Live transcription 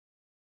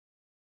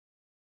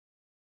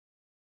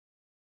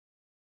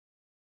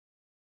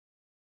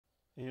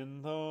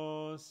In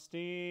those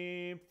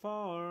steep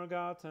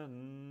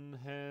forgotten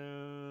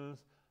hills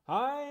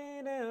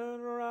I did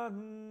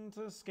run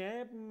to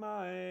escape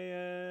my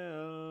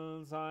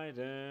ills, I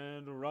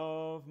did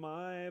rove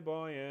my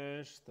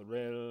boyish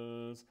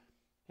thrills.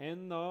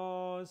 In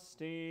those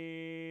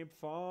steep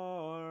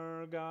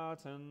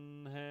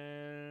forgotten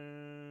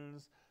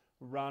hills,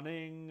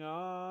 running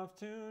off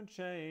to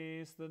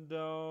chase the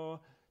doe,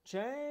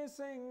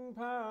 chasing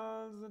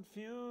paths that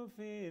few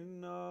feet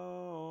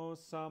know,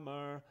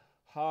 summer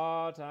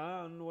hot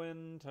and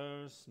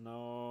winter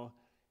snow.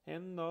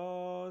 In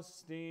those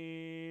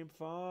steep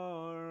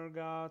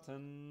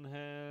forgotten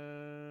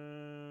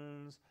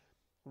hills,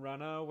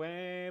 run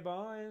away,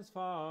 boys,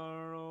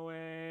 far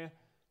away,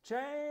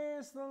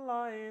 chase the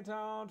light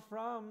out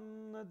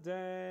from the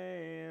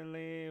day,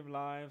 leave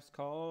life's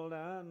cold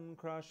and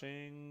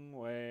crushing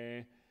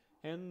way.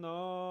 In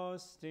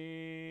those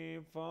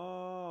steep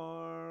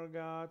forgotten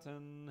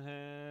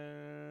hills.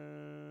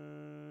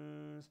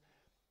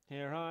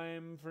 Here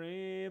I'm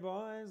free,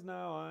 boys,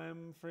 now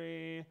I'm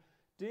free.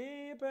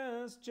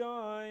 Deepest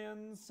joy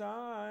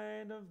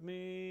inside of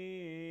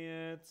me,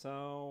 it's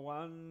a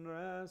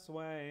wondrous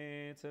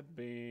way to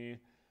be.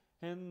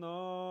 In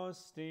those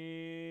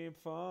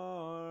steep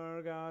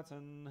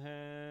forgotten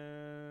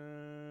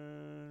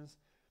hills.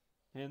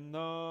 In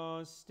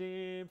those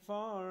steep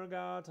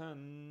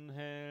forgotten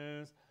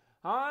hills,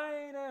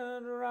 I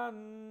did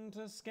run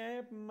to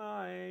escape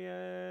my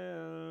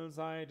ills,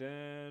 I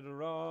did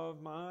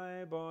rove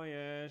my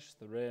boyish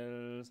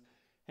thrills.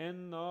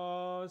 In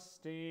those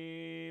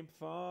steep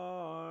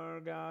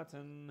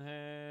forgotten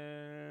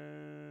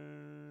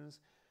hills.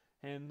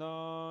 In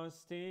those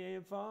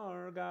steep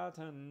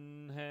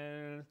forgotten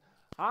hills,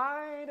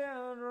 I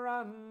did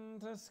run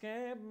to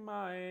escape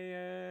my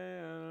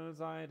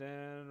ills, I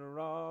did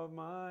rove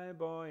my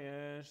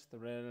boyish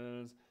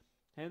thrills.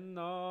 In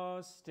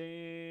those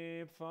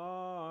steep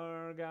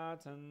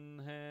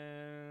forgotten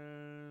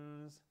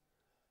hills.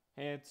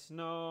 It's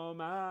no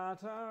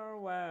matter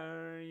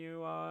where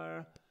you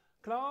are,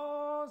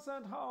 close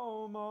at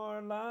home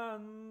or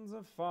lands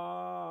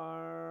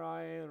afar,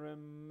 I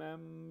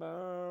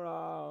remember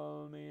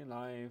all me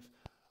life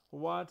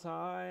what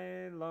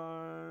I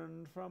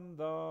learned from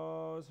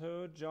those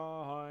who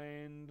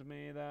joined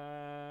me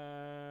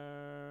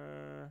there.